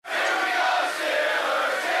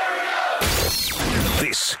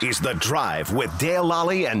This is The Drive with Dale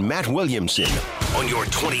Lally and Matt Williamson on your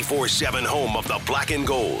 24/7 home of the black and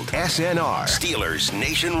gold. SNR, Steelers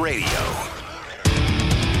Nation Radio.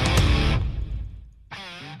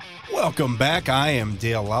 Welcome back. I am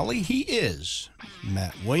Dale Lally. He is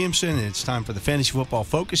Matt Williamson, and it's time for the Fantasy Football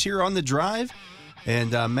Focus here on The Drive.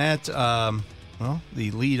 And Matt, the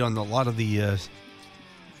lead on a lot of the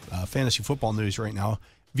fantasy football news right now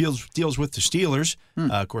deals with the Steelers.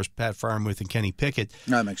 Of course, Pat Freiermuth and Kenny Pickett.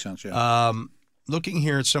 That makes sense, yeah. Looking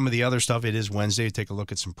here at some of the other stuff, it is Wednesday. Take a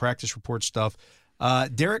look at some practice report stuff.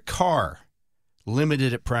 Derek Carr,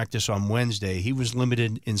 limited at practice on Wednesday. He was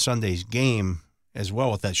limited in Sunday's game as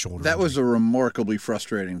well with that shoulder That injury. was a remarkably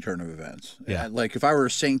frustrating turn of events. Yeah. Like, if I were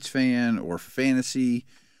a Saints fan or fantasy,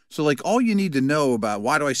 so, like, all you need to know about,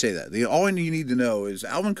 why do I say that? All you need to know is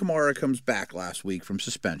Alvin Kamara comes back last week from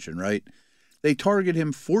suspension, right? They target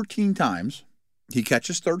him 14 times. He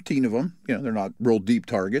catches 13 of them. You know, they're not real deep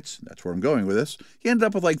targets. That's where I'm going with this. He ended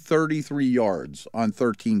up with like 33 yards on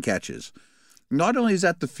 13 catches. Not only is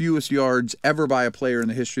that the fewest yards ever by a player in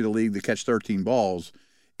the history of the league to catch 13 balls,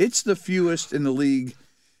 it's the fewest in the league,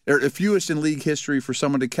 or the fewest in league history for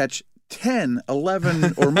someone to catch 10,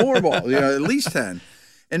 11, or more balls, at least 10.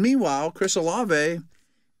 And meanwhile, Chris Olave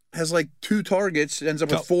has like 2 targets, ends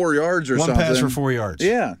up with 4 yards or something. One pass for 4 yards.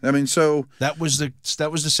 Yeah, I mean, so that was the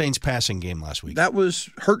Saints passing game last week. That was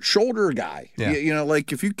hurt shoulder guy. Yeah.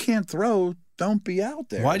 Like, if you can't throw, don't be out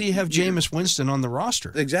there. Why do you have Jameis Winston on the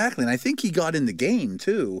roster? Exactly, and I think he got in the game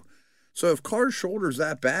too. So if Carr's shoulder's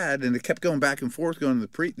that bad, and it kept going back and forth, going into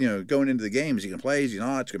the game, is he gonna play? Is he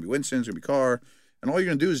not? It's gonna be Winston. It's gonna be Carr, and all you're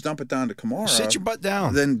gonna do is dump it down to Kamara. Sit your butt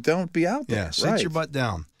down. Then don't be out there. Yeah, sit your butt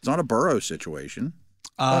down. It's not a Burrow situation.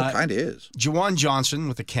 It kind of is. Jawan Johnson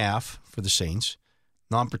with a calf for the Saints,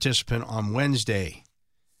 non-participant on Wednesday.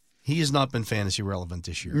 He has not been fantasy relevant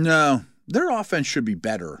this year. No, their offense should be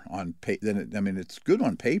better on paper. It's good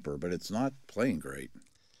on paper, but it's not playing great.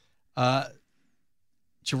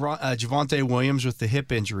 Javonte Williams with the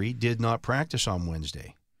hip injury did not practice on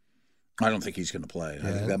Wednesday. I don't think he's going to play. Yeah.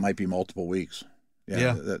 I think that might be multiple weeks.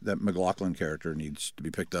 Yeah. That McLaughlin character needs to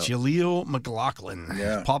be picked up. Jaleel McLaughlin.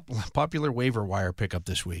 Yeah. Popular waiver wire pickup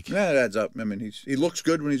this week. Yeah, it adds up. I mean, he looks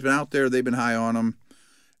good when he's been out there. They've been high on him.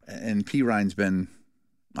 And Ryan's been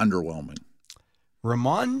underwhelming.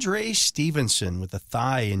 Ramondre Stevenson with a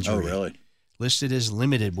thigh injury. Oh, really? Listed as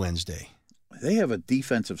limited Wednesday. They have a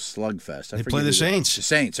defensive slugfest. They play the Saints. The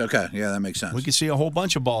Saints, okay. Yeah, that makes sense. We could see a whole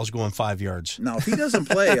bunch of balls going 5 yards. Now, if he doesn't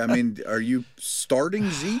play, are you starting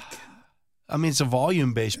Zeke? It's a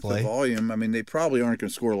volume-based play. It's a volume. They probably aren't going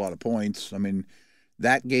to score a lot of points.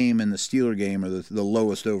 That game and the Steeler game are the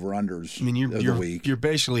lowest over-unders of the week. You're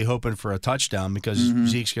basically hoping for a touchdown because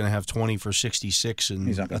Zeke's going to have 20 for 66 and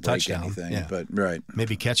he's not a going to break touchdown. anything, Yeah. but right.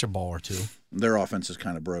 Maybe catch a ball or two. Their offense is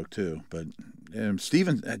kind of broke too. But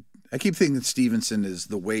I keep thinking that Stevenson is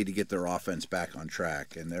the way to get their offense back on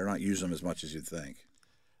track, and they're not using him as much as you'd think.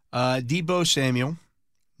 Deebo Samuel,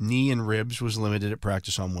 knee and ribs, was limited at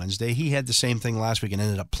practice on Wednesday. He had the same thing last week and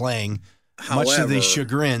ended up playing, much to the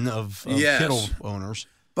chagrin of Kittle owners.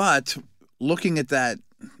 But looking at that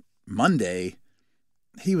Monday,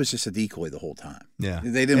 he was just a decoy the whole time. Yeah,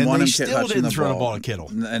 they didn't want him touching the ball. They still didn't throw the ball to Kittle,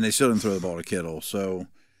 and they still didn't throw the ball to Kittle. So,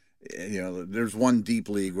 there's one deep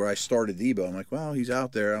league where I started Deebo. I'm like, well, he's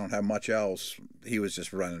out there. I don't have much else. He was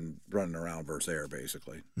just running around versus air,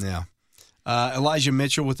 basically. Yeah. Elijah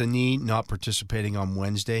Mitchell with a knee, not participating on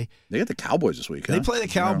Wednesday. They got the Cowboys this week. They huh? play the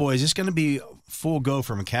Cowboys. It's going to be full go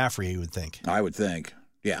for McCaffrey, you would think. I would think.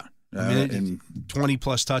 Yeah.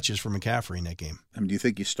 20-plus touches for McCaffrey in that game. Do you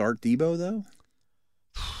think you start Deebo, though?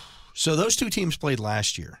 So those two teams played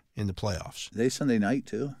last year in the playoffs. They Sunday night,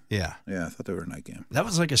 too? Yeah. Yeah, I thought they were a night game. That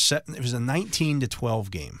was like it was a 19-12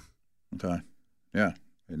 game. Okay. Yeah.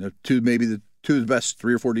 And they're two of the best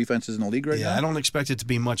 3 or 4 defenses in the league right now? Yeah, I don't expect it to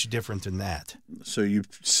be much different than that. So not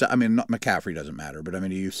McCaffrey doesn't matter, but are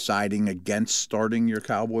you siding against starting your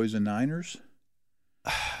Cowboys and Niners?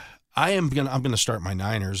 I'm gonna start my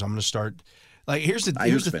Niners. I'm gonna start.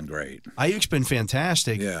 Ayuk's been great. Ayuk's been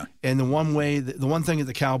fantastic. Yeah. And the one thing that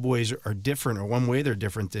the Cowboys are different, or one way they're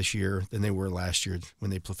different this year than they were last year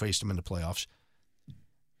when they faced them in the playoffs,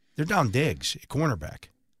 they're down Diggs at cornerback.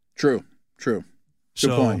 True. Good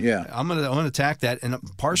point. Yeah. I'm gonna attack that, and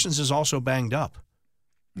Parsons is also banged up.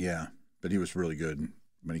 Yeah, but he was really good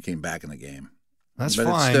when he came back in the game. That's but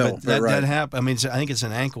fine, still, but that right. happened. I think it's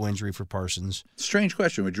an ankle injury for Parsons. Strange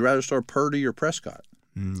question. Would you rather start Purdy or Prescott?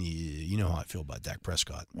 You know how I feel about Dak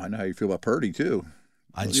Prescott. I know how you feel about Purdy too.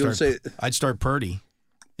 I'd start Purdy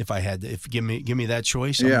if I had to. If give me that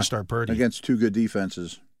choice, I'm gonna start Purdy against 2 good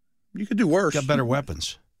defenses. You could do worse. Got better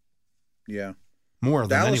weapons. Yeah. more of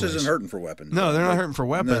them. Dallas anyways. isn't hurting for weapons. No, they're not hurting for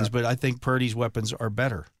weapons, No. but I think Purdy's weapons are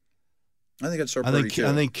better. I think it's Purdy too.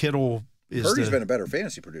 I think Kittle is. Purdy's been a better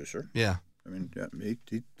fantasy producer. Yeah. I mean,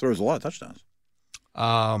 he throws a lot of touchdowns.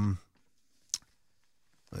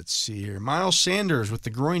 Let's see here. Miles Sanders with the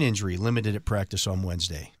groin injury, limited at practice on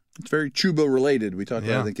Wednesday. It's very Chuba related. We talked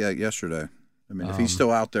about Yeah. I think yesterday. I mean, if he's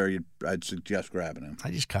still out there, I'd suggest grabbing him.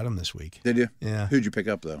 I just cut him this week. Did you? Yeah. Who'd you pick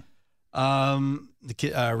up though? The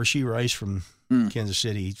kid, Rashee Rice from Kansas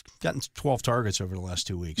City. He's gotten 12 targets over the last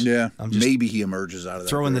 2 weeks. Yeah, I'm just maybe he emerges out of that.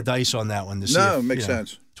 throwing the group. dice on that one to see. No, if, makes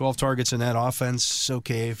sense. 12 targets in that offense. It's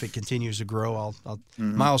okay if it continues to grow.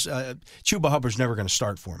 Miles Chuba Hubbard's never going to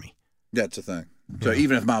start for me. That's the thing. So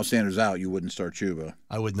even if Miles Sanders out, you wouldn't start Chuba.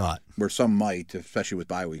 I would not. Where some might, especially with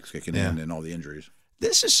bye weeks kicking in and all the injuries.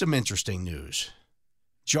 This is some interesting news.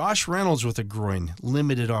 Josh Reynolds with a groin,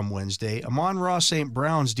 limited on Wednesday. Amon-Ra St.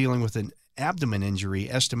 Brown's dealing with an abdomen injury,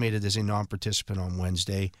 estimated as a non-participant on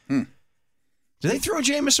Wednesday. Do they throw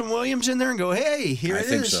Jamison Williams in there and go, hey, here it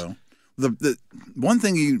is? I think so. The one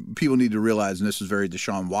thing people need to realize, and this is very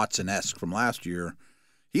Deshaun Watson-esque from last year,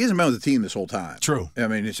 he hasn't been with the team this whole time. True. I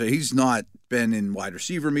mean, so he's not been in wide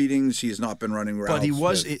receiver meetings. He has not been running routes. But he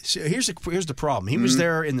was. Here's the problem. He was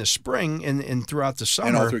there in the spring and throughout the summer.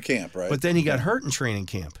 and all through camp, right? But then he got hurt in training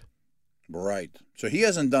camp. Right. So he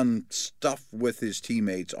hasn't done stuff with his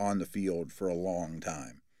teammates on the field for a long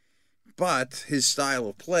time. But his style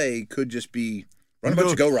of play could just be run a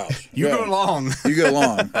bunch of go routes. You go long. You go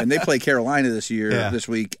long. And they play Carolina this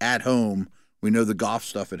week at home. We know the Goff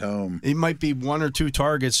stuff at home. It might be 1 or 2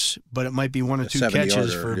 targets, but it might be 1 or 2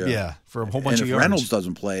 catches for a whole bunch of yards. And if Reynolds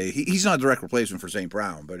doesn't play, he's not a direct replacement for St.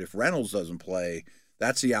 Brown, but if Reynolds doesn't play,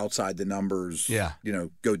 that's the outside the numbers,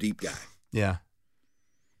 go deep guy. Yeah.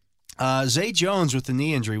 Zay Jones with the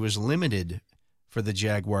knee injury was limited for the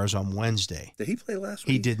Jaguars on Wednesday. Did he play last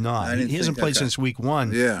week? He did not. He hasn't played since week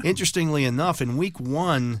 1. Yeah. Interestingly enough, in week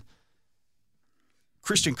 1,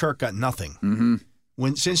 Christian Kirk got nothing. Mm-hmm.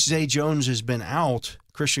 Since Zay Jones has been out,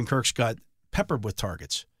 Christian Kirk's got peppered with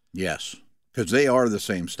targets. Yes, because they are the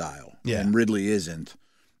same style. Yeah. And Ridley isn't.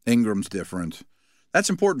 Ingram's different. That's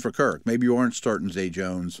important for Kirk. Maybe you aren't starting Zay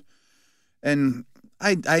Jones. And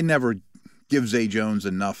I never give Zay Jones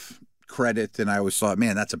enough credit, and I always thought,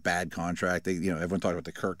 man, that's a bad contract. Everyone talked about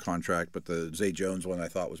the Kirk contract, but the Zay Jones one I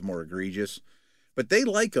thought was more egregious. But they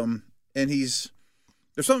like him, and there's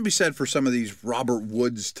something to be said for some of these Robert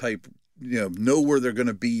Woods type, know where they're going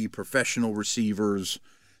to be, professional receivers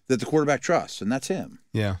that the quarterback trusts, and that's him.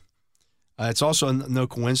 Yeah. It's also no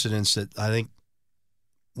coincidence that I think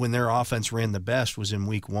when their offense ran the best was in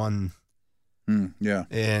week 1. Yeah.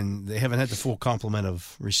 And they haven't had the full complement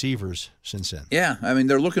of receivers since then. Yeah. I mean,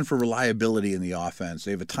 they're looking for reliability in the offense.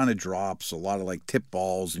 They have a ton of drops, a lot of tip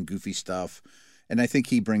balls and goofy stuff. And I think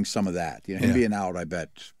he brings some of that. Him being out, I bet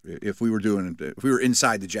if we were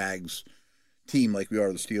inside the Jags team like we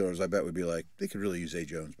are the Steelers, I bet we'd be like, they could really use Zay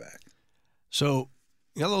Jones back. So,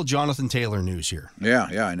 you got a little Jonathan Taylor news here. Yeah,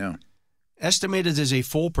 I know. Estimated as a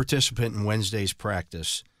full participant in Wednesday's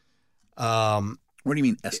practice. What do you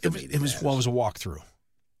mean estimated? It was a walkthrough.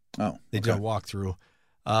 Oh, they did a walkthrough.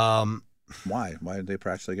 Why? Why did they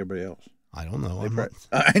practice like everybody else? I don't know.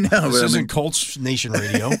 I know. This isn't Colts Nation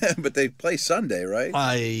Radio. But they play Sunday, right?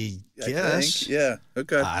 I guess. Yeah.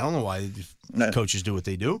 Okay. I don't know why coaches do what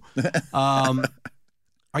they do.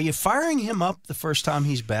 Are you firing him up the first time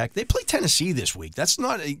he's back? They play Tennessee this week. That's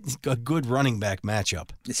not a good running back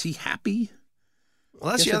matchup. Is he happy?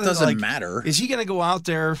 Well, that's the other. It doesn't matter. Is he going to go out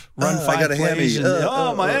there, run 5 I got a plays, hammy.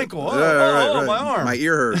 and my ankle, right. my arm, my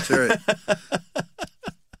ear hurts? Right.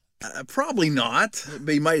 Probably not,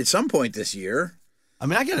 but he might at some point this year. I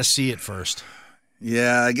mean, I got to see it first.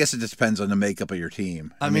 Yeah, I guess it just depends on the makeup of your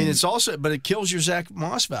team. I mean, it's also, but it kills your Zach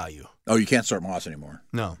Moss value. Oh, you can't start Moss anymore.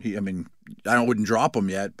 No. I wouldn't drop him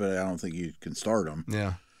yet, but I don't think you can start him.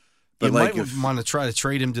 Yeah. But you might want to try to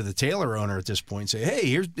trade him to the Taylor owner at this point. Say,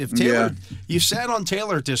 hey, if Taylor, you sat on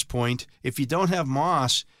Taylor at this point. If you don't have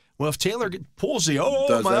Moss, well, if Taylor pulls the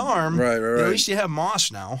arm, right. At least you have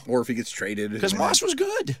Moss now. Or if he gets traded, because Moss was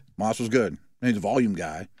good. Moss was good. He's a volume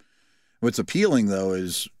guy. What's appealing though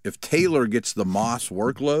is if Taylor gets the Moss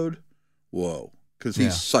workload, whoa, because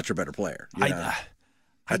he's such a better player.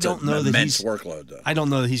 I don't know that he's workload though. I don't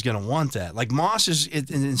know that he's going to want that. Like Moss is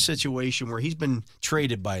in a situation where he's been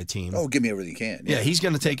traded by a team. Oh, give me everything you can. Yeah, he's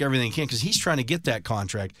going to take everything he can because he's trying to get that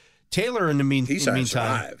contract. Taylor, in the meantime, he's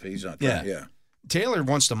not. Yeah. Taylor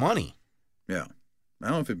wants the money. Yeah, I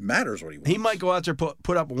don't know if it matters what he wants. He might go out there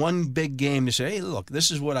put up one big game to say, "Hey, look,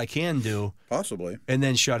 this is what I can do." Possibly, and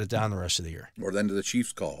then shut it down the rest of the year. Or then to the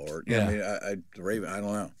Chiefs call, or I don't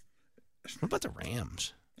know. What about the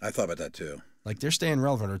Rams? I thought about that too. Like they're staying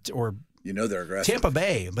relevant, or they're aggressive. Tampa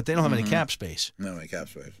Bay, but they don't have any cap space. No, any cap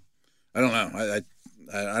space. I don't know.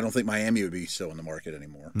 I don't think Miami would be still in the market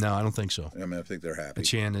anymore. No, I don't think so. I mean, I think they're happy.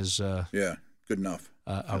 Achan is good enough.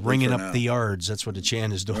 Ringing up the yards. That's what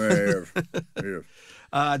Achan is doing.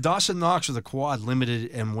 Dawson Knox with a quad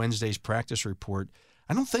limited in Wednesday's practice report.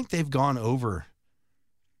 I don't think they've gone over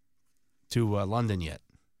to London yet.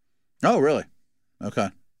 Oh, really? Okay.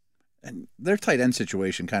 And their tight end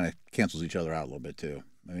situation kind of cancels each other out a little bit too.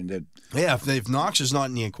 I mean, if Knox is not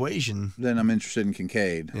in the equation, then I'm interested in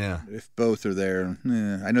Kincaid. Yeah. If both are there,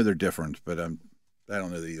 I know they're different, but I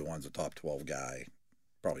don't know that either one's a top 12 guy.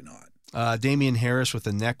 Probably not. Damian Harris with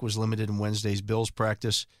the neck was limited in Wednesday's Bills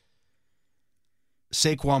practice.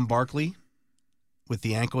 Saquon Barkley with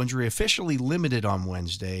the ankle injury officially limited on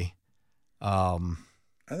Wednesday. I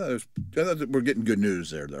thought we're getting good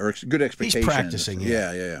news there, or good expectations. He's practicing.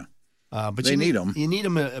 Yeah. But they need him. You need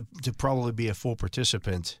him to probably be a full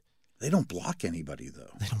participant. They don't block anybody though.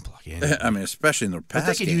 They don't block anybody. I mean, especially in their pass.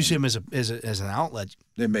 But they could use him as an outlet.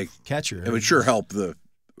 They make catcher. It would sure help the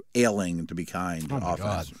ailing, to be kind, offense.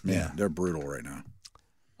 God. Yeah, they're brutal right now.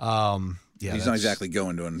 He's not exactly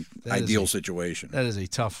going to an ideal situation. That is a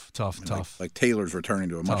tough. Like Taylor's returning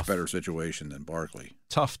to a much better situation than Barkley.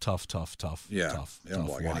 Tough. Yeah, tough. They don't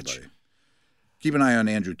block watch. anybody. Keep an eye on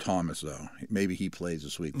Andrew Thomas, though. Maybe he plays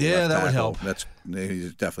this week. Yeah, that would help.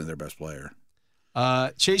 He's definitely their best player.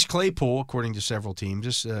 Chase Claypool, according to several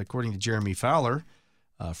teams, according to Jeremy Fowler,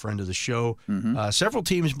 a friend of the show, several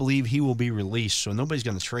teams believe he will be released, so nobody's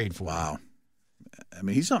going to trade for him. Wow. I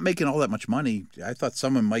mean, he's not making all that much money. I thought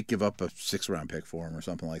someone might give up a 6th-round pick for him or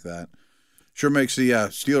something like that. Sure makes the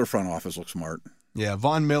Steeler front office look smart. Yeah,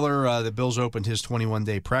 Von Miller, the Bills opened his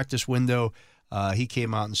 21-day practice window. He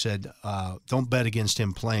came out and said, don't bet against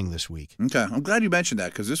him playing this week. Okay. I'm glad you mentioned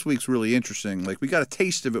that because this week's really interesting. Like, we got a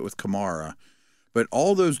taste of it with Kamara, but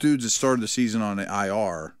all those dudes that started the season on the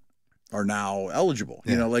IR are now eligible.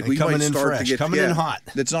 Yeah. Like, and we might start fresh, to get coming in hot.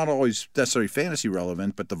 It's not always necessarily fantasy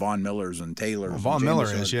relevant, but the Von Millers and Taylors. Von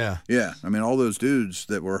Miller is, yeah. Yeah. I mean, all those dudes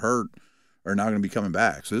that were hurt are now going to be coming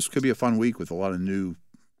back. So this could be a fun week with a lot of new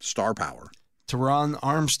star power. Teron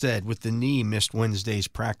Armstead with the knee missed Wednesday's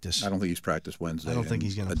practice. I don't think he's practiced Wednesday. I don't think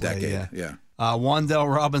he's going to play. Decade. Yeah.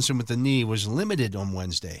 Wan'Dale Robinson with the knee was limited on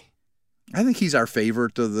Wednesday. I think he's our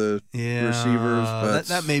favorite of the receivers. But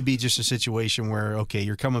that may be just a situation where, okay,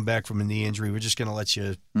 you're coming back from a knee injury. We're just going to let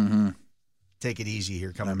you take it easy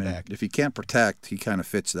here coming back. If he can't protect, he kind of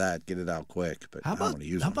fits that. Get it out quick. But I don't want to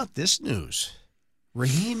use him. How about this news?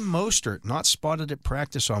 Raheem Mostert not spotted at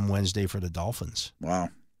practice on Wednesday for the Dolphins. Wow.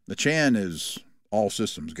 The Chan is all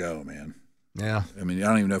systems go, man. Yeah. I mean, I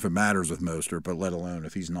don't even know if it matters with Mostert, but let alone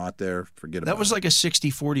if he's not there, forget about it. That was like a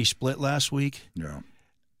 60-40 split last week. Yeah.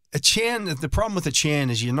 The problem with Chan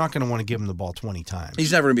is you're not going to want to give him the ball 20 times.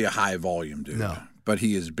 He's never going to be a high volume dude. No. But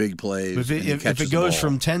he is big plays. If it goes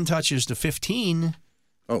from 10 touches to 15.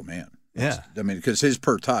 Oh, man. Yeah. I mean, because his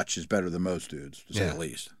per touch is better than most dudes, to say the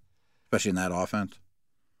least. Especially in that offense.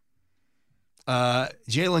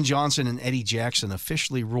 Jalen Johnson and Eddie Jackson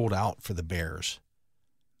officially ruled out for the Bears.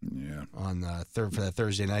 Yeah. On for that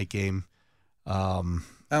Thursday night game. I don't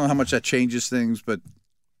know how much that changes things, but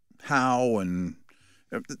how and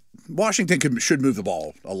Washington should move the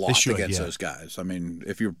ball a lot against those guys. I mean,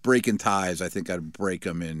 if you're breaking ties, I think I'd break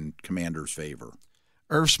them in Commander's favor.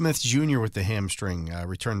 Irv Smith Jr. with the hamstring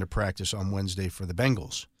returned to practice on Wednesday for the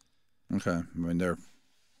Bengals. Okay. I mean,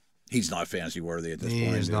 he's not fantasy worthy at this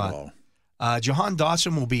point. He's not. Jahan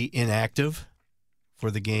Dotson will be inactive for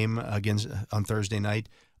the game on Thursday night,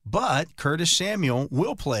 but Curtis Samuel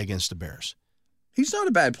will play against the Bears. He's not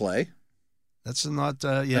a bad play. That's not,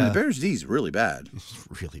 And the Bears' D is really bad.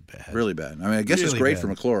 It's really bad. Really bad. I mean, I guess it's great for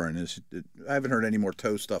McLaurin. I haven't heard any more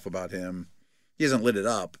toe stuff about him. He hasn't lit it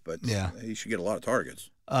up, but he should get a lot of targets.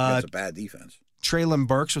 That's a bad defense. Traylon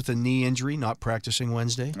Burks with a knee injury, not practicing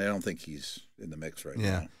Wednesday. I don't think he's in the mix right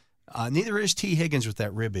now. Neither is T. Higgins with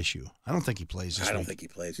that rib issue. I don't think he plays this week. I don't think he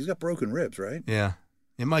plays. He's got broken ribs, right? Yeah.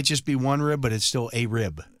 It might just be one rib, but it's still a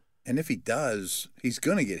rib. And if he does, he's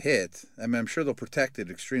going to get hit. I mean, I'm sure they'll protect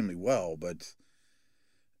it extremely well, but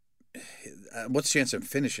what's the chance of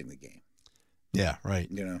finishing the game? Yeah, right.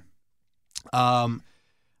 I don't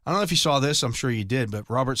know if you saw this. I'm sure you did, but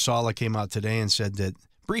Robert Saleh came out today and said that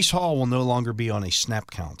Breece Hall will no longer be on a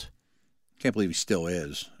snap count. Can't believe he still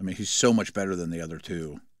is. I mean, he's so much better than the other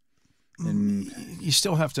two. And you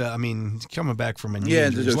still have to, coming back from a knee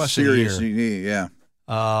injury, it's less serious than a year.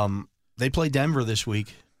 knee, they play Denver this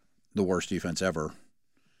week. The worst defense ever.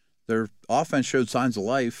 Their offense showed signs of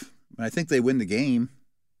life, and I think they win the game.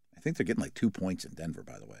 I think they're getting like 2 points in Denver,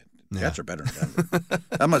 by the way. Jets are better than Denver.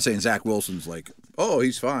 I'm not saying Zach Wilson's like, oh,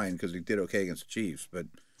 he's fine because he did okay against the Chiefs, but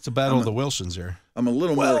it's a battle of the Wilsons there. I'm a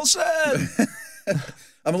little Wilson!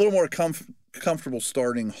 I'm a little more comfortable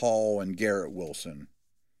starting Hall and Garrett Wilson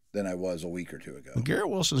than I was a week or two ago. Well, Garrett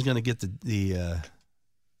Wilson's going to get the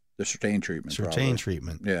Surtain treatment. Surtain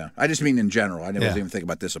treatment. Yeah. I just mean in general. I wasn't even thinking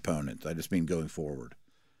about this opponent. I just mean going forward.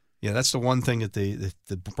 Yeah, that's the one thing that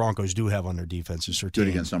the Broncos do have on their defense is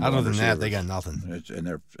Surtain. Other than that, they got nothing. And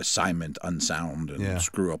their assignment unsound and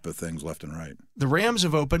screw up with things left and right. The Rams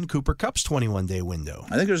have opened Cooper Kupp's 21-day window.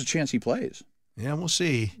 I think there's a chance he plays. Yeah, we'll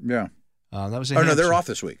see. Yeah. That was no, they're off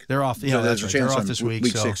this week. They're off. Yeah, so that's right. They're off this week.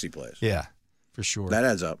 Week 6 he plays. Yeah, for sure. That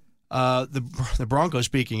adds up. The Broncos,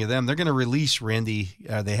 speaking of them, they're going to release Randy.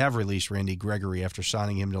 They have released Randy Gregory after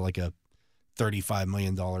signing him to like a $35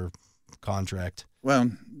 million contract.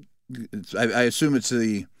 Well, I assume it's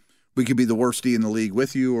we could be the worst D in the league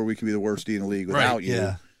with you, or we could be the worst D in the league without you.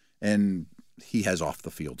 Yeah. And he has off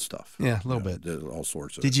the field stuff. Yeah, a little bit. All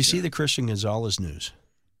sorts of. Did you see the Christian Gonzalez news?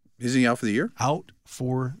 Isn't he out for the year? Out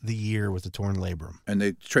for the year with a torn labrum. And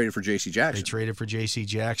they traded for J.C. Jackson. They traded for J.C.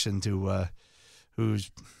 Jackson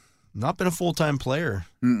who's not been a full-time player.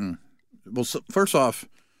 Mm-mm. Well, first off,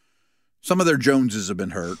 some of their Joneses have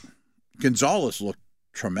been hurt. Gonzalez looked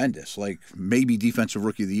tremendous, like maybe defensive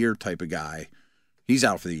rookie of the year type of guy. He's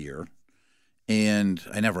out for the year. And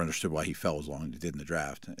I never understood why he fell as long as he did in the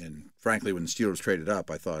draft. And frankly, when the Steelers traded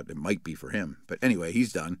up, I thought it might be for him. But anyway,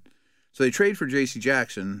 he's done. So they trade for J.C.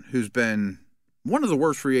 Jackson, who's been one of the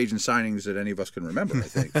worst free agent signings that any of us can remember, I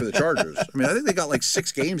think, for the Chargers. I mean, I think they got like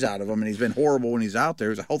 6 games out of him, and he's been horrible when he's out there. He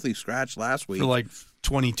was a healthy scratch last week. For like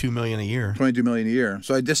 $22 million a year. $22 million a year.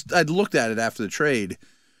 So I'd looked at it after the trade.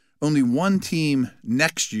 Only one team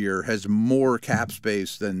next year has more cap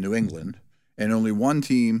space than New England, and only one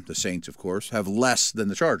team, the Saints, of course, have less than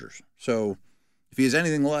the Chargers. So if he has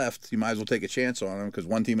anything left, you might as well take a chance on him because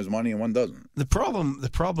one team has money and one doesn't. The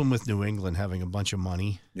problem with New England having a bunch of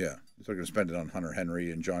money. Yeah, they're going to spend it on Hunter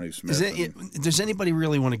Henry and Johnny Smith. Does anybody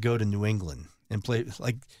really want to go to New England and play?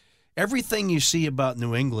 Like everything you see about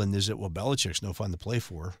New England is that Belichick's no fun to play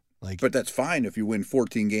for. But that's fine if you win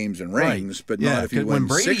 14 games and rings, but not if you when win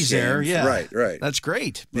Brady's 6 there. games. Yeah, right. That's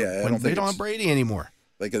great. But yeah, they don't have Brady anymore.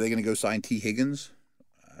 Like, are they going to go sign T. Higgins?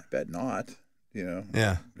 I bet not.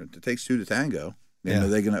 Yeah, it takes 2 to tango. Yeah. Are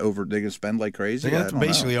they going to spend like crazy? They're going to have to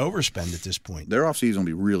basically overspend at this point. Their offseason will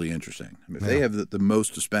be really interesting. I mean, if they have the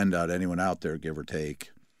most to spend out of anyone out there, give or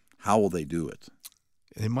take, how will they do it?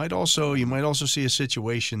 You might also see a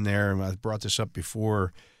situation there, and I've brought this up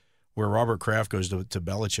before, where Robert Kraft goes to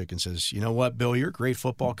Belichick and says, you know what, Bill, you're a great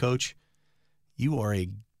football coach. You are a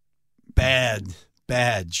bad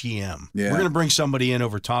GM. Yeah. We're going to bring somebody in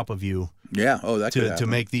over top of you. Yeah. Oh, that could happen. To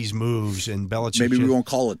make these moves, and Belichick. Maybe we won't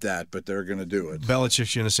call it that, but they're going to do it.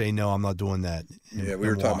 Belichick's going to say, no, I'm not doing that. Yeah, we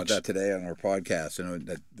were talking about that today on our podcast.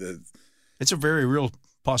 It's a very real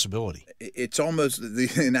possibility. It's almost the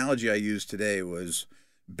analogy I used today was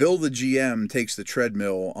Bill the GM takes the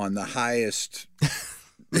treadmill on the highest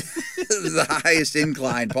the highest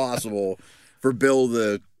incline possible for Bill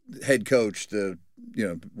the head coach to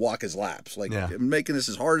walk his laps. Like, I'm making this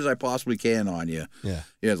as hard as I possibly can on you. Yeah.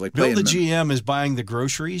 Yeah, it's like Bill the GM is buying the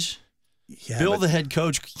groceries. Yeah, Bill the head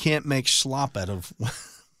coach can't make slop out of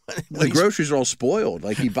the groceries are all spoiled.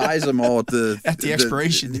 Like, he buys them all at the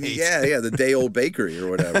expiration date. Yeah, the day old bakery or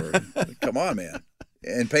whatever. Come on, man.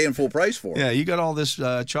 And paying full price for it. Yeah, you got all this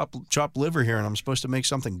chopped liver here, and I'm supposed to make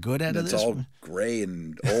something good out of this? It's all gray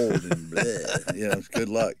and old and bleh. Good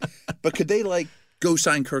luck. But could they, go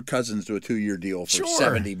sign Kirk Cousins to a 2-year deal for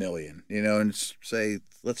 $70 million, and say,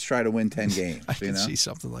 let's try to win 10 games. I can see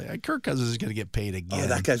something like that. Kirk Cousins is going to get paid again. Oh,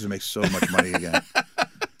 that guy's going to make so much money again.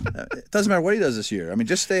 It doesn't matter what he does this year. I mean,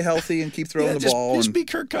 just stay healthy and keep throwing the ball. Just be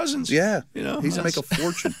Kirk Cousins. Yeah. He's going to make a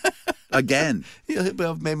fortune again. He'll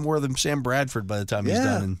have made more than Sam Bradford by the time he's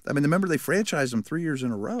done. I mean, remember they franchised him 3 years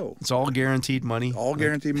in a row. It's all guaranteed money. All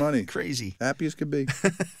guaranteed money. Crazy. Happy as could be.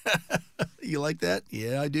 You like that?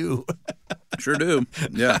 Yeah, I do. Sure do.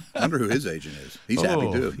 Yeah. I wonder who his agent is. He's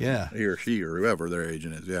happy too. Yeah. He or she or whoever their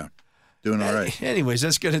agent is. Yeah. Doing all right. Anyways,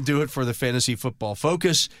 that's going to do it for the Fantasy Football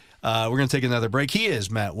Focus. We're going to take another break. He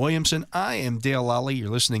is Matt Williamson. I am Dale Lally. You're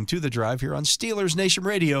listening to The Drive here on Steelers Nation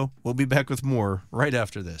Radio. We'll be back with more right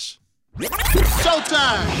after this.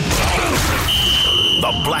 Showtime!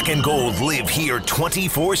 The black and gold live here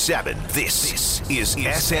 24/7. This is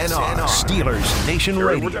SNR, Steelers Nation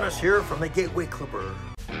Radio. We're going to hear from the Gateway Clipper.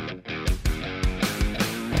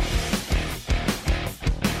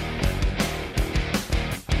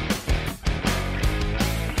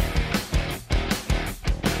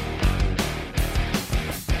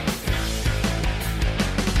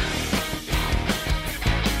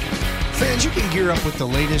 Fans, you can gear up with the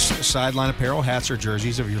latest sideline apparel, hats, or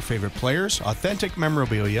jerseys of your favorite players, authentic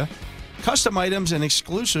memorabilia, custom items, and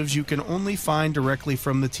exclusives you can only find directly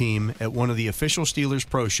from the team at one of the official Steelers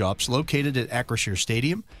Pro Shops located at Acrisure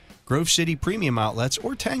Stadium, Grove City Premium Outlets,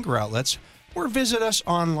 or Tanger Outlets, or visit us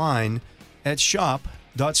online at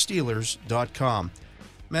shop.steelers.com.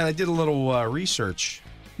 Matt, I did a little research.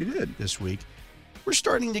 You did. This week. We're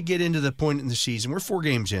starting to get into the point in the season, we're 4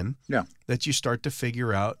 games in, that you start to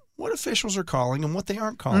figure out what officials are calling and what they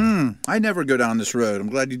aren't calling. I never go down this road.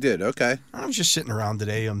 I'm glad you did. Okay. I was just sitting around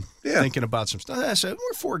today. I'm thinking about some stuff. I said,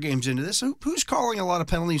 we're 4 games into this. Who's calling a lot of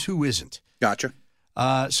penalties? Who isn't? Gotcha.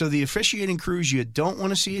 So the officiating crews you don't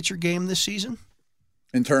want to see at your game this season?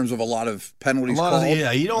 In terms of a lot of penalties called?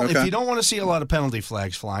 You don't. If you don't want to see a lot of penalty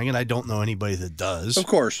flags flying, and I don't know anybody that does. Of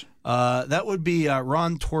course. That would be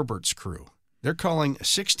Ron Torbert's crew. They're calling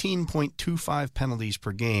 16.25 penalties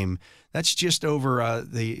per game. That's just over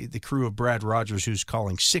the crew of Brad Rogers, who's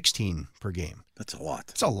calling 16 per game. That's a lot.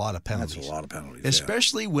 That's a lot of penalties. That's a lot of penalties.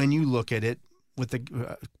 Especially when you look at it with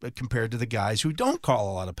the compared to the guys who don't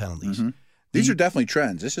call a lot of penalties. Mm-hmm. These are definitely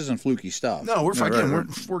trends. This isn't fluky stuff. No, we're 4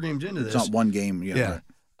 games into this. It's not one game. Yeah.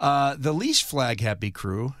 The least flag-happy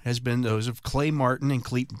crew has been those of Clay Martin and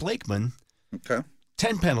Cleet Blakeman. Okay.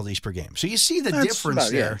 10 penalties per game. So you see the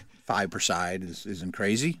difference there. 5 per side isn't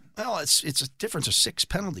crazy. Well, it's a difference of 6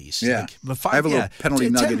 penalties. Yeah. But 5, I have a little penalty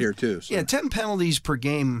nugget here, too. So. Yeah, 10 penalties per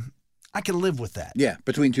game, I can live with that. Yeah,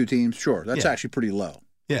 between 2 teams, sure. That's actually pretty low.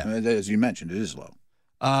 Yeah. I mean, as you mentioned, it is low.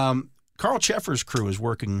 Carl Cheffer's crew is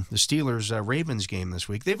working the Steelers-Ravens game this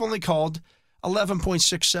week. They've only called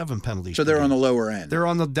 11.67 penalties. So they're on the lower end. They're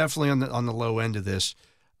definitely on the low end of this.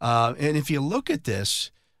 And if you look at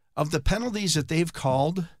this, of the penalties that they've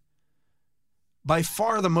called, by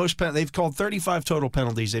far the most they've called 35 total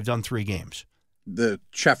penalties. They've done 3 games. The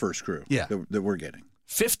Cheffers crew that we're getting.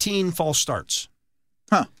 15 false starts.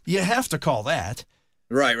 Huh. You have to call that.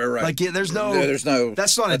 Right. Like there's no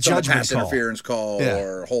that's not a pass judgment call. Interference call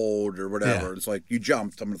or hold or whatever. Yeah. It's like you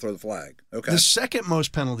jumped, I'm going to throw the flag. Okay. The second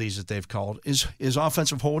most penalties that they've called is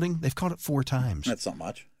offensive holding. They've called it 4 times. That's not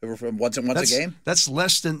much. Once a game? That's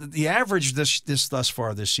less than the average this thus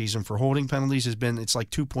far this season for holding penalties has been. It's like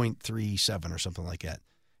 2.37 or something like that.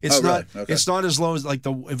 It's not. Really? Okay. It's not as low as like it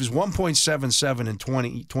was 1.77 in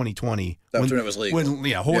 2020. That's when it was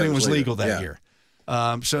legal. Holding was legal that year.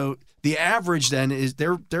 So the average then is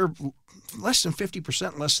they're less than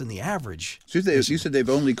 50% less than the average. So you said they've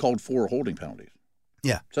only called 4 holding penalties.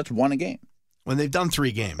 Yeah, so that's 1 a game. When they've done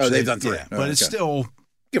 3 games. Oh, they've done 3. Yeah, but it's still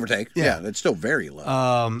give or take. Yeah, it's still very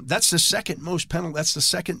low. That's the second most penalty. That's the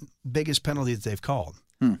second biggest penalty that they've called.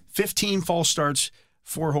 15 false starts,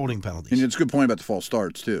 4 holding penalties. And it's a good point about the false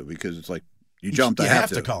starts too, because it's like you jumped. You have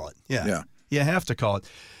to call it. Yeah, you have to call it.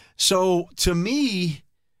 So to me,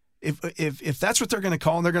 if that's what they're going to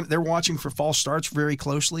call, and they're watching for false starts very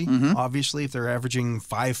closely. Mm-hmm. Obviously, if they're averaging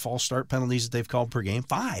 5 false start penalties that they've called per game,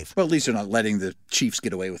 5. Well, at least they're not letting the Chiefs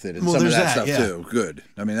get away with it and some of that stuff too. Good.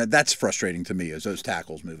 I mean, that's frustrating to me, is those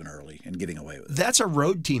tackles moving early and getting away with it. That's a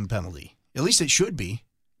road team penalty. At least it should be.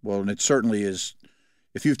 Well, and it certainly is.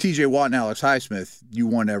 If you have T.J. Watt and Alex Highsmith, you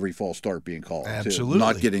want every false start being called. Absolutely. Too.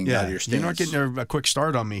 Not getting out of your stance. You're not getting a quick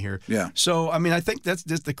start on me here. Yeah. So, I mean, I think that's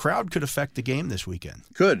the crowd could affect the game this weekend.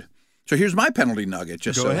 Could. So here's my penalty nugget,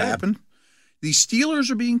 just happened. The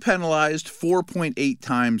Steelers are being penalized 4.8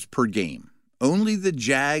 times per game. Only the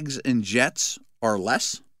Jags and Jets are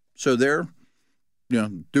less, so they're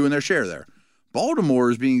doing their share there.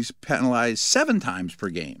 Baltimore is being penalized 7 times per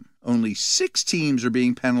game. Only 6 teams are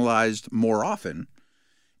being penalized more often.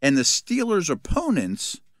 And the Steelers'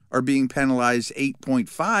 opponents are being penalized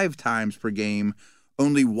 8.5 times per game.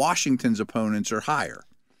 Only Washington's opponents are higher.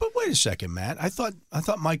 But wait a second, Matt. I thought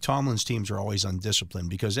Mike Tomlin's teams are always undisciplined,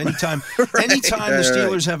 because anytime the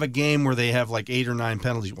Steelers have a game where they have like 8 or 9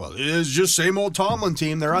 penalties, well, it's just same old Tomlin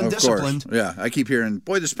team. They're undisciplined. Of course. Yeah, I keep hearing,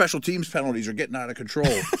 boy, the special teams penalties are getting out of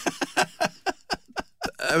control.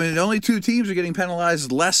 I mean, only 2 teams are getting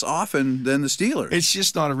penalized less often than the Steelers. It's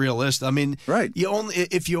just not a real list. I mean, right?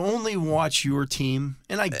 If you only watch your team,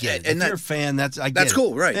 and I get it. If you're a fan, that's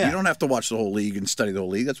cool, right? Yeah. You don't have to watch the whole league and study the whole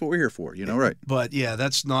league. That's what we're here for, right? But yeah,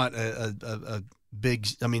 that's not a big.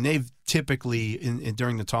 I mean, they've typically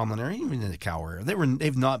during the Tomlin era, even in the Cow era,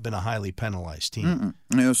 they've not been a highly penalized team.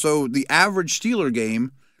 So the average Steeler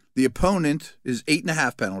game, the opponent is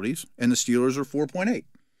 8.5 penalties, and the Steelers are 4.8.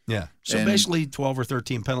 Yeah. So basically 12 or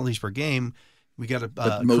 13 penalties per game. We got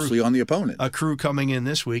mostly on the opponent. A crew coming in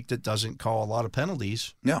this week that doesn't call a lot of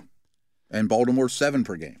penalties. Yeah. And Baltimore 7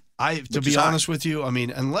 per game. To be honest with you, I mean,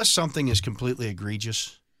 unless something is completely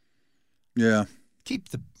egregious. Yeah. Keep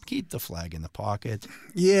the flag in the pocket.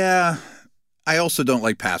 Yeah. I also don't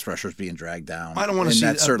like pass rushers being dragged down. I don't want to see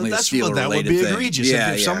that's certainly a Steeler-related that would be thing. egregious.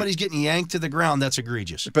 Yeah, if somebody's getting yanked to the ground, that's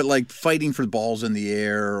egregious. But like fighting for balls in the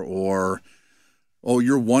air, or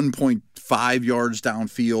you're 1.5 yards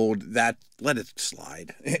downfield, that let it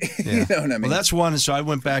slide. You know what I mean? Well, that's one. So I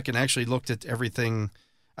went back and actually looked at everything.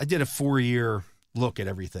 I did a 4-year look at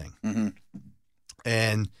everything. Mm-hmm.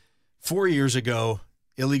 And 4 years ago,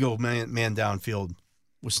 illegal man downfield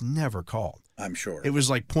was never called. I'm sure. It was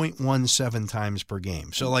like 0.17 times per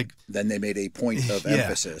game. So like then they made a point of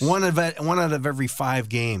emphasis. One out of every 5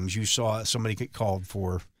 games you saw somebody get called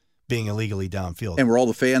for being illegally downfield. And were all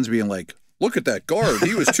the fans being like, look at that guard.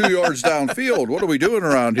 He was 2 yards downfield. What are we doing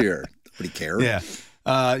around here? Nobody cared. Yeah.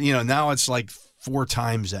 Now it's like 4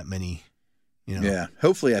 times that many. Yeah.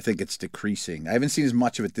 Hopefully, I think it's decreasing. I haven't seen as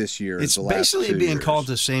much of it this year as the last 2 years. It's basically being called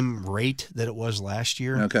the same rate that it was last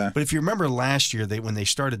year. Okay. But if you remember last year, when they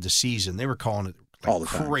started the season, they were calling it all the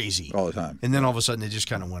time. Crazy. All the time. And then all of a sudden, it just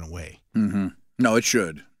kind of went away. Mm-hmm. No, it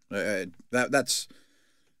should. That's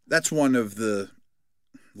one of the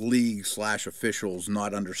league/officials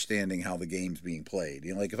not understanding how the game's being played.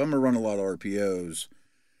 Like if I'm going to run a lot of RPOs,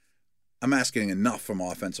 I'm asking enough from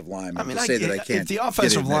offensive linemen to say that I can't. If the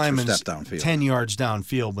offensive lineman's 10 10 yards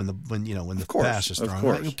downfield when the pass is thrown,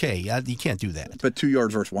 course. Okay, you can't do that. But 2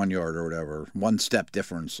 yards versus 1 yard or whatever, 1 step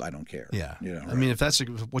difference, I don't care. Yeah, right? I mean, if that's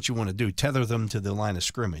what you want to do, tether them to the line of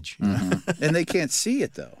scrimmage. Mm-hmm. And they can't see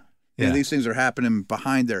it though. Yeah. And these things are happening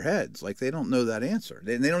behind their heads. Like they don't know that answer.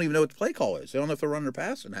 They don't even know what the play call is. They don't know if they're running or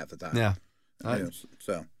passing half the time. Yeah.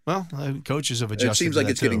 Coaches have adjusted. It seems like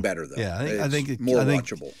it's getting better though. Yeah, I think it's more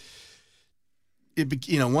watchable.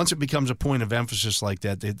 Once it becomes a point of emphasis like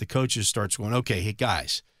that, the coaches starts going, okay, hey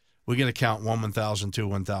guys, we got to count 1,000, 2,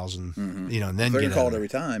 1,000, and then they're get called every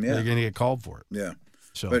time. Yeah, they're going to get called for it. Yeah.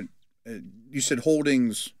 So, but you said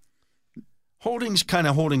holdings kind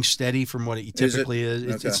of holding steady from what it typically is.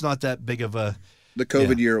 Okay. It's not that big of a. The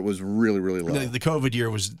COVID year it was really, really low. The COVID year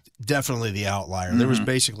was definitely the outlier. Mm-hmm. There was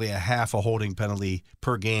basically a half a holding penalty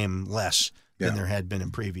per game less than there had been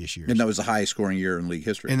in previous years, and that was the highest scoring year in league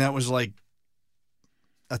history. And that was like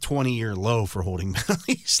a 20-year low for holding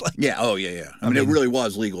penalties. I mean, it really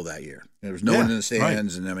was legal that year. There was no one in the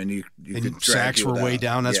stands, right. and I mean, you and could sacks were way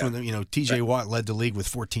down. That's when T.J. Watt led the league with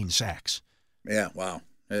 14 sacks. Yeah, wow.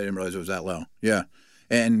 I didn't realize it was that low. Yeah,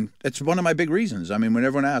 and it's one of my big reasons. I mean, when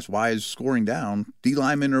everyone asks why is scoring down, D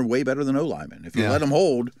linemen are way better than O linemen. If you let them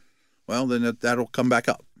hold, well, then that'll come back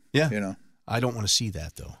up. Yeah, I don't want to see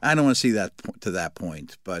that though. I don't want to see that to that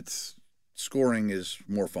point, but scoring is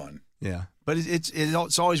more fun. Yeah, but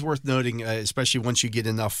it's always worth noting, especially once you get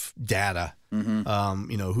enough data. Mm-hmm.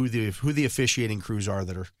 Who the officiating crews are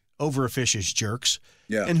that are over officious jerks,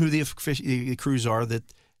 and who the crews are that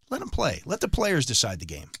let them play. Let the players decide the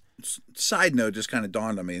game. Side note, just kind of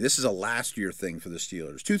dawned on me. This is a last year thing for the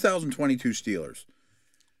Steelers. 2022 Steelers.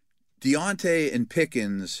 Deontay and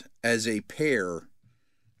Pickens as a pair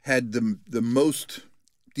had the most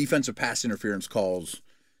defensive pass interference calls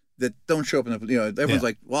that don't show up in the, everyone's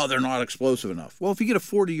like, well, they're not explosive enough. Well, if you get a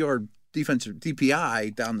 40-yard defensive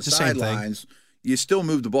DPI down the sidelines, you still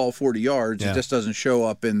move the ball 40 yards. It just doesn't show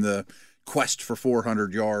up in the quest for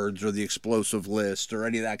 400 yards or the explosive list or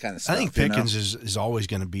any of that kind of stuff. I think Pickens is always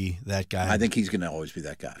going to be that guy. I think he's going to always be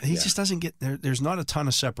that guy. He just doesn't get there. There's not a ton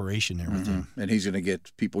of separation there with him. And he's going to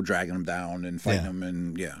get people dragging him down and fighting him.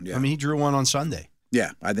 And I mean, he drew one on Sunday.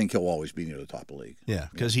 Yeah, I think he'll always be near the top of the league. Yeah,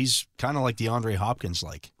 because he's kind of like DeAndre Hopkins,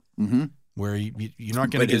 where you're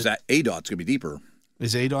not going to get. But his A-dot's going to be deeper.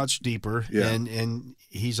 His A-dot's deeper, and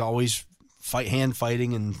he's always hand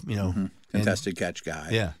fighting and contested catch guy.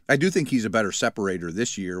 Yeah, I do think he's a better separator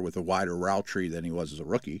this year with a wider route tree than he was as a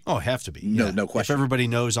rookie. Oh, have to be. No question. If everybody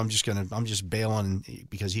knows, I'm just bailing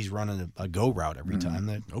because he's running a go route every time.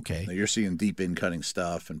 Then okay, now you're seeing deep in cutting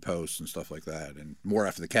stuff and posts and stuff like that, and more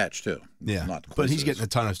after the catch too. Yeah, but he's getting a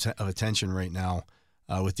ton of attention right now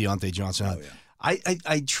with Deontay Johnson. Oh, yeah.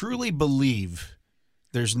 I truly believe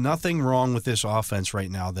there's nothing wrong with this offense right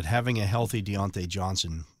now that having a healthy Deontay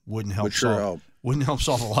Johnson wouldn't help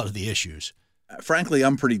solve a lot of the issues. Frankly,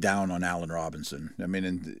 I'm pretty down on Allen Robinson. I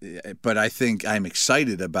mean, but I think I'm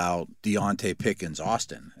excited about Deontay Pickens,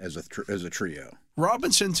 Austin as a trio.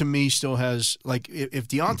 Robinson to me still has if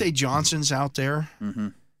Deontay Johnson's out there,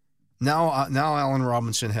 now Allen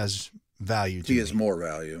Robinson has value. He has more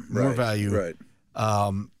value. More value. Right.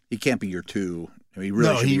 He can't be your two. I mean,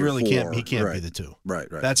 he really can't. He can't be the two. Right.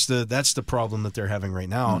 That's the problem that they're having right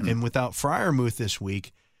now. And without Freiermuth this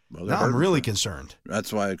week, now I'm really concerned.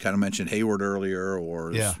 That's why I kind of mentioned Hayward earlier,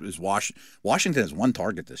 or is Washington has one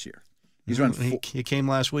target this year. He's run. He came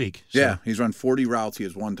last week. So. Yeah, he's run 40 routes. He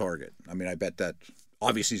has one target. I mean, I bet that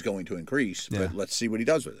obviously he's going to increase, but let's see what he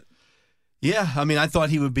does with it. Yeah, I mean, I thought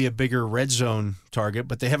he would be a bigger red zone target,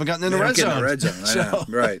 but they haven't gotten in the red zone. I know.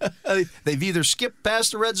 Right. They've either skipped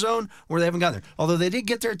past the red zone or they haven't gotten there. Although they did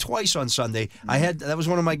get there twice on Sunday. That was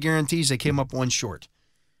one of my guarantees. They came up one short.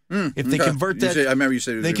 If they convert that, I remember you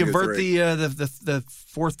said it was they gonna convert be the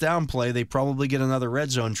fourth down play, they probably get another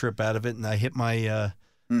red zone trip out of it, and I hit my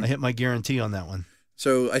guarantee on that one.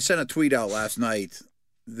 So I sent a tweet out last night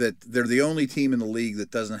that they're the only team in the league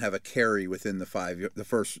that doesn't have a carry within within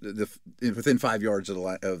 5 yards of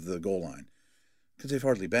the goal line, because they've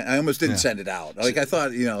hardly been. I almost didn't send it out. Like I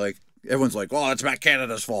thought, everyone's like, "Well, it's Matt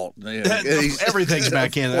Canada's fault." Everything's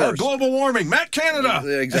Matt Canada. Global warming, Matt Canada.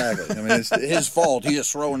 Exactly. I mean, it's his fault. He's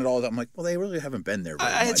just throwing it all. I'm like, well, they really haven't been there.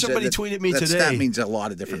 I had somebody tweet me today. That means a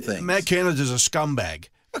lot of different things. Matt Canada's a scumbag.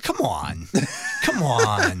 Well, come on.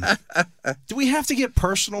 Do we have to get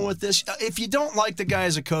personal with this? If you don't like the guy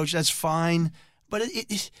as a coach, that's fine. But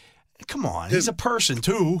come on, dude, he's a person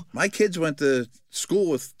too. My kids went to school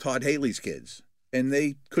with Todd Haley's kids, and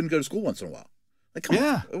they couldn't go to school once in a while. Like, come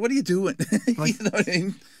on, what are you doing? Like, you know what I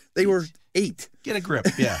mean? They were 8. Get a grip,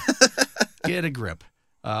 yeah. Get a grip.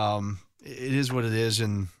 It is what it is,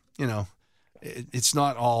 and it's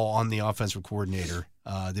not all on the offensive coordinator,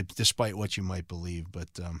 despite what you might believe. But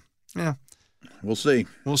we'll see.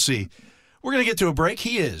 We'll see. We're going to get to a break.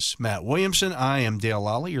 He is Matt Williamson. I am Dale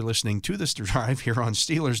Lally. You're listening to This Drive here on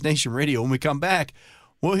Steelers Nation Radio. When we come back,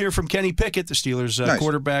 we'll hear from Kenny Pickett, the Steelers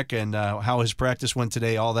quarterback, and how his practice went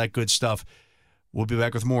today, all that good stuff. We'll be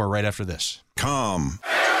back with more right after this.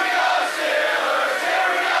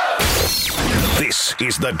 This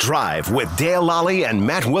is The Drive with Dale Lally and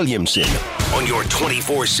Matt Williamson on your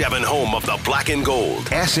 24/7 home of the black and gold.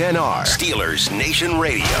 SNR, Steelers Nation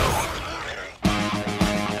Radio.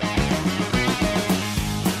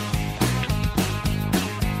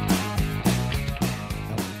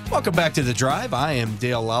 Welcome back to The Drive. I am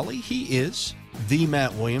Dale Lally. He is the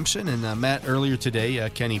Matt Williamson. And Matt, earlier today,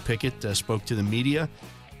 Kenny Pickett spoke to the media,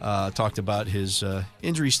 talked about his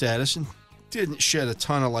injury status, and didn't shed a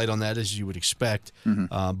ton of light on that, as you would expect,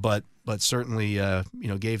 but certainly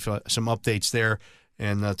gave some updates there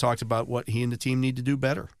and talked about what he and the team need to do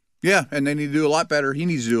better. Yeah, and they need to do a lot better. He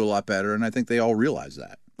needs to do a lot better, and I think they all realize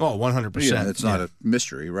that. Oh, 100%. Yeah, it's not a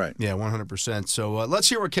mystery, right? Yeah, 100%. So let's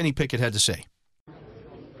hear what Kenny Pickett had to say.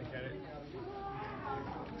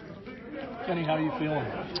 Kenny, how are you feeling?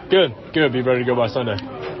 Good. Be ready to go by Sunday.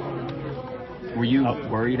 Were you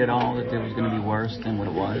worried at all that it was going to be worse than what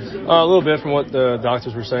it was? A little bit from what the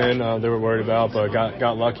doctors were saying. They were worried about, but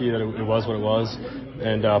got lucky that it was what it was,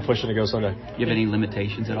 and pushing to go Sunday. Do you have any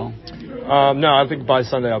limitations at all? No, I think by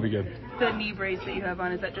Sunday I'll be good. The knee brace that you have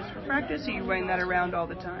on, is that just for practice, or are you wearing that around all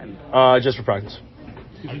the time? Just for practice.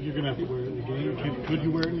 Do you think you're going to have to wear it in the game? Could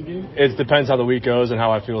you wear it in the game? It depends how the week goes and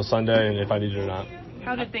how I feel Sunday and if I need it or not.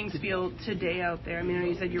 How did things feel today out there? I mean,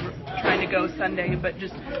 you said you were trying to go Sunday, but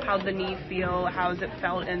just how'd the knee feel? How's it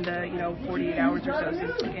felt in the 48 hours or so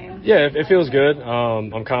since the game? Yeah, it feels good.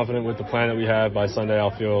 I'm confident with the plan that we have. By Sunday,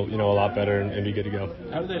 I'll feel a lot better and be good to go.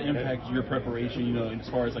 How did that impact your preparation? As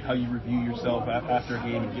far as like how you review yourself after a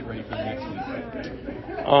game and get ready for the next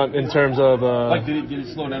week. In terms of did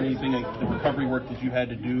it slow down anything? Like the recovery work that you had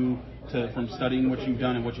to do from studying what you've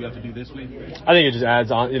done and what you have to do this week? I think it just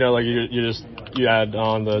adds on. You add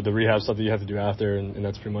on the rehab stuff that you have to do after, and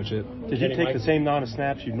that's pretty much it. Did you take the same amount of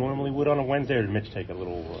snaps you normally would on a Wednesday, or did Mitch take a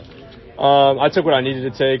little? I took what I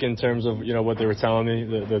needed to take in terms of what they were telling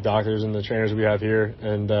me, the doctors and the trainers we have here,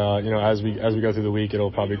 and as we go through the week,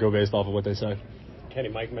 it'll probably go based off of what they say. Kenny,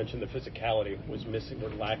 Mike mentioned the physicality was missing or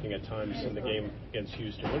lacking at times in the game against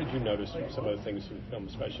Houston. What did you notice from some of the things from film,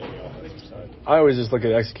 especially on the offensive side? I always just look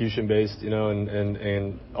at execution based,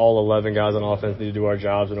 and all 11 guys on offense need to do our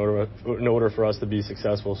jobs in order for us to be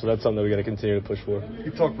successful. So that's something that we're going to continue to push for.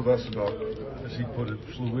 You talked with us about, as he put it,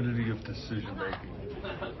 fluidity of decision making.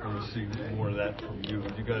 I want to see more of that from you.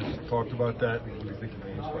 You guys talked about that, and what do you think it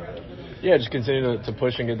means by that? Yeah, just continue to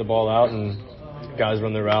push and get the ball out, and guys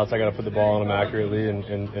run their routes. I got to put the ball on them accurately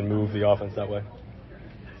and move the offense that way.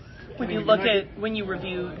 When you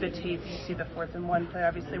review the tape, you see the 4th and 1 play,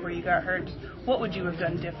 obviously, where you got hurt. What would you have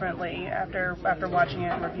done differently after watching it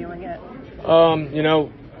and reviewing it?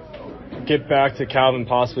 Get back to Calvin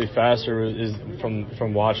possibly faster is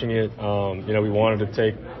from watching it. We wanted to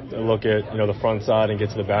take a look at the front side and get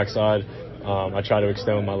to the back side. I tried to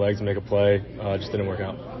extend with my legs and make a play. Just didn't work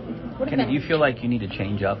out. Kenny, do you feel like you need to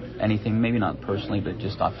change up anything, maybe not personally, but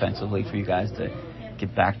just offensively for you guys to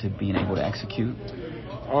get back to being able to execute?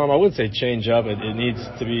 I wouldn't say change up. It needs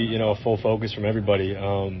to be, a full focus from everybody.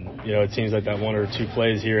 It seems like that one or two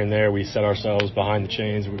plays here and there, we set ourselves behind the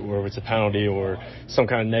chains, where it's a penalty or some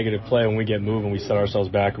kind of negative play. When we get moving, we set ourselves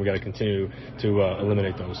back, and we got to continue to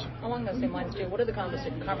eliminate those. Along those same lines, Jay, what are the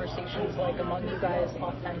conversations like among you guys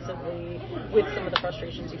offensively with some of the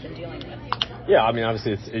frustrations you've been dealing with? Yeah, I mean,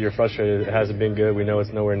 obviously you're frustrated. It hasn't been good. We know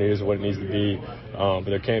it's nowhere near what it needs to be. But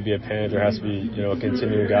there can't be a panic. There has to be, a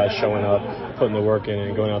continuing guys showing up, putting the work in,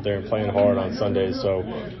 and going out there and playing hard on Sundays. So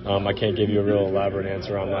I can't give you a real elaborate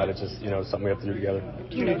answer on that. It's just, something we have to do together.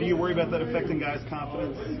 Do you worry about that affecting guys'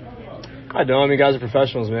 confidence? I don't. I mean, guys are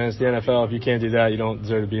professionals, man. It's the NFL. If you can't do that, you don't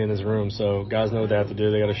deserve to be in this room. So guys know what they have to do.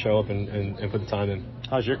 They got to show up and put the time in.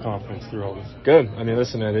 How's your confidence through all this? Good. I mean,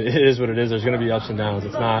 listen, man, it is what it is. There's going to be ups and downs.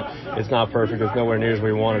 It's not perfect. It's nowhere near as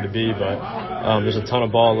we want it to be, but there's a ton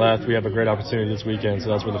of ball left. We have a great opportunity this weekend, so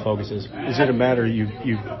that's where the focus is. Is it a matter you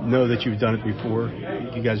know that you've done it before?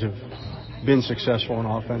 You guys have been successful in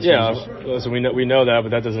offense. Yeah, listen, we know that, but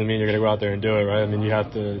that doesn't mean you're going to go out there and do it, right? I mean, you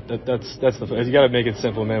have to. You got to make it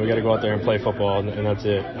simple, man. We got to go out there and play football, and that's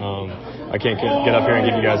it. I can't get up here and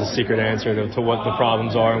give you guys a secret answer to what the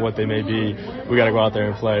problems are and what they may be. We got to go out there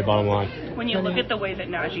and play. Bottom line. When you look at the way that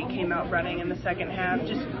Najee came out running in the second half,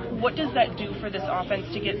 just what does that do for this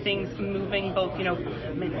offense to get things moving, both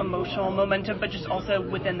emotional momentum, but just also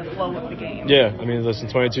within the flow of the game? Yeah, I mean,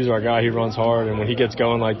 listen, 22 is our guy. He runs hard, and when he gets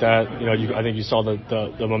going like that, I think you saw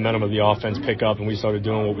the momentum of the offense pick up, and we started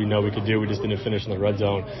doing what we know we could do. We just didn't finish in the red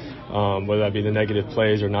zone, whether that be the negative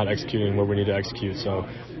plays or not executing where we need to execute. So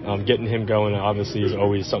getting him going obviously is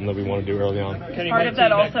always something that we want to do early on. Part of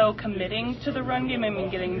that also committing to the run game. I mean,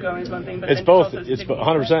 getting going is one thing, but it's both. It's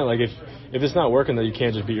 100%. Like if it's not working, then you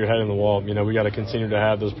can't just beat your head in the wall. We got to continue to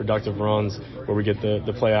have those productive runs where we get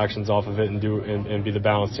the play actions off of it and be the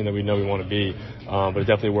balanced team that we know we want to be. But it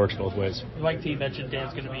definitely works both ways. Mike T mentioned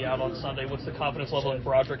Dan's going to be out on Sunday. What's the confidence level in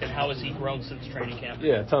Broderick, and how has he grown since training camp?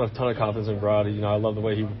 Yeah, a ton of confidence in Brod. I love the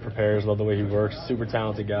way he prepares, love the way he works. Super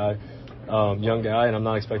talented guy. Young guy, and I'm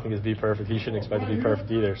not expecting him to be perfect. He shouldn't expect to be perfect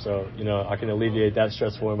either. So, I can alleviate that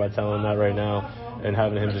stress for him by telling him that right now and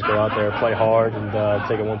having him just go out there, play hard, and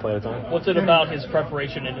take it one play at a time. What's it about his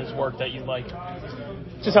preparation and his work that you like?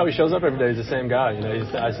 Just how he shows up every day. He's the same guy.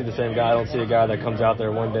 I see the same guy. I don't see a guy that comes out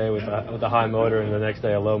there one day with a high motor and the next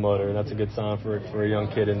day a low motor, and that's a good sign for a young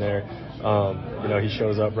kid in there. He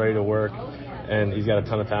shows up ready to work, and he's got a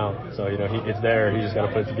ton of talent. So, it's there. He's just got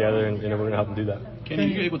to put it together, and we're going to help him do that. Ken, are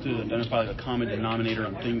you able to identify the common denominator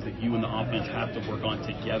on things that you and the offense have to work on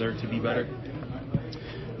together to be better?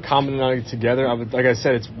 Common denominator together, like I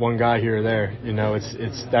said, it's one guy here or there.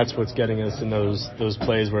 That's what's getting us in those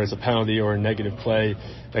plays where it's a penalty or a negative play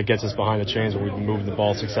that gets us behind the chains where we've been moving the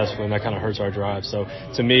ball successfully, and that kind of hurts our drive. So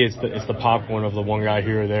to me, it's the popcorn of the one guy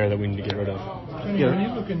here or there that we need to get rid of. When you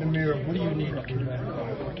look in the mirror, what do you need to do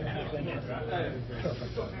better?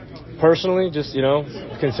 Personally, just,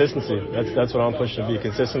 consistency. That's what I'm pushing to be.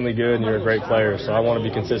 Consistently good, and you're a great player. So I want to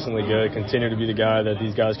be consistently good, continue to be the guy that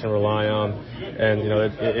these guys can rely on. And,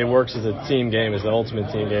 it works as a team game, as the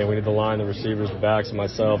ultimate team game. We need the line, the receivers, the backs, and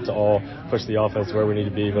myself to all push the offense where we need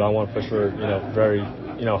to be. But I want to push for, very,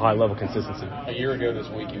 high-level consistency. A year ago this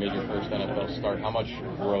week, you made your first NFL start. How much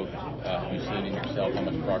growth have you seen in yourself? How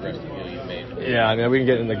much progress do you feel you've made? Yeah, I mean, we can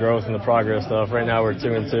get into the growth and the progress stuff. Right now, we're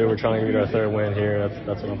 2-2. We're trying to get our third win here.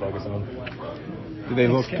 That's what I'm focused on. Do they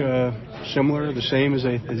look similar, the same as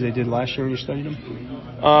they did last year when you studied them?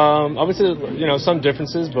 I would say, some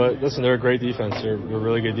differences, but listen, they're a great defense. They're a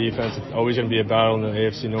really good defense. It's always going to be a battle in the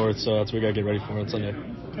AFC North, so that's what we got to get ready for on Sunday.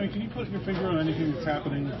 Tony, can you put your finger on anything that's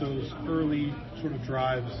happening with those early sort of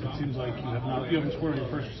drives? It seems like you haven't scored on your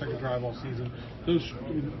first or second drive all season. Those,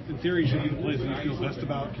 in theory, should be the plays that you feel best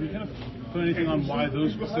about. Can you kind of put anything on why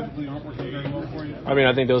those specifically aren't working very well for you? I mean,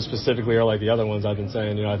 I think those specifically are like the other ones I've been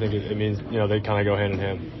saying. I think it means, they kind of go hand in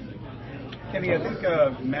hand. Kenny, I think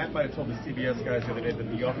Matt might have told the CBS guys the other day that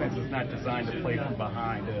the offense is not designed to play from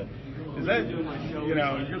behind. Is that,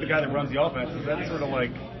 you're the guy that runs the offense. Is that sort of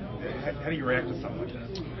like, how do you react to something like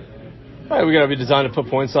that? Right, we got to be designed to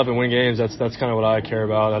put points up and win games. That's kind of what I care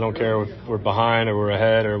about. I don't care if we're behind or we're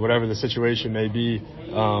ahead or whatever the situation may be.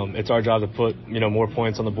 It's our job to put more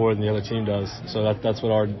points on the board than the other team does. So that's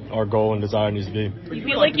what our goal and desire needs to be. But you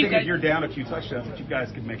feel like if you're down a few touchdowns, that you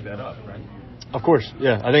guys could make that up, right? Of course,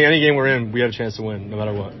 yeah. I think any game we're in, we have a chance to win, no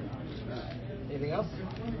matter what. Anything else?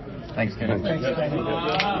 Thanks, Kenny.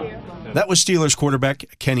 That was Steelers quarterback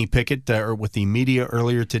Kenny Pickett with the media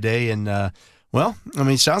earlier today, and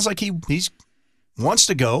it sounds like he wants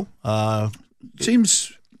to go.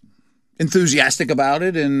 Seems enthusiastic about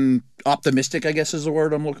it and optimistic, I guess is the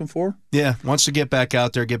word I'm looking for. Yeah, wants to get back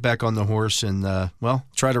out there, get back on the horse, and,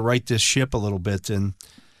 try to right this ship a little bit. And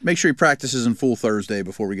make sure he practices in full Thursday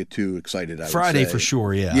before we get too excited. Friday for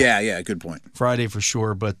sure, yeah. Yeah, good point. Friday for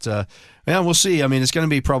sure, but we'll see. I mean, it's going to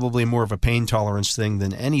be probably more of a pain tolerance thing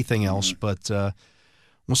than anything else, but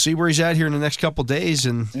we'll see where he's at here in the next couple days.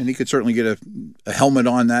 And he could certainly get a helmet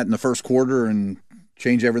on that in the first quarter and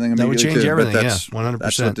change everything immediately. That would change everything, but 100%.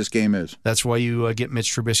 That's what this game is. That's why you get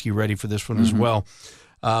Mitch Trubisky ready for this one as well.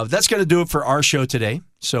 That's going to do it for our show today.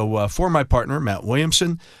 So for my partner, Matt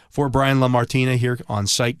Williamson, for Brian LaMartina here on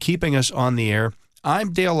site, keeping us on the air,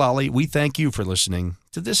 I'm Dale Lally. We thank you for listening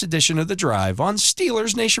to this edition of The Drive on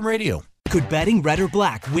Steelers Nation Radio. Could betting red or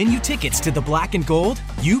black win you tickets to the black and gold?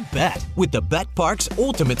 You bet. With the Bet Parks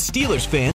Ultimate Steelers Fan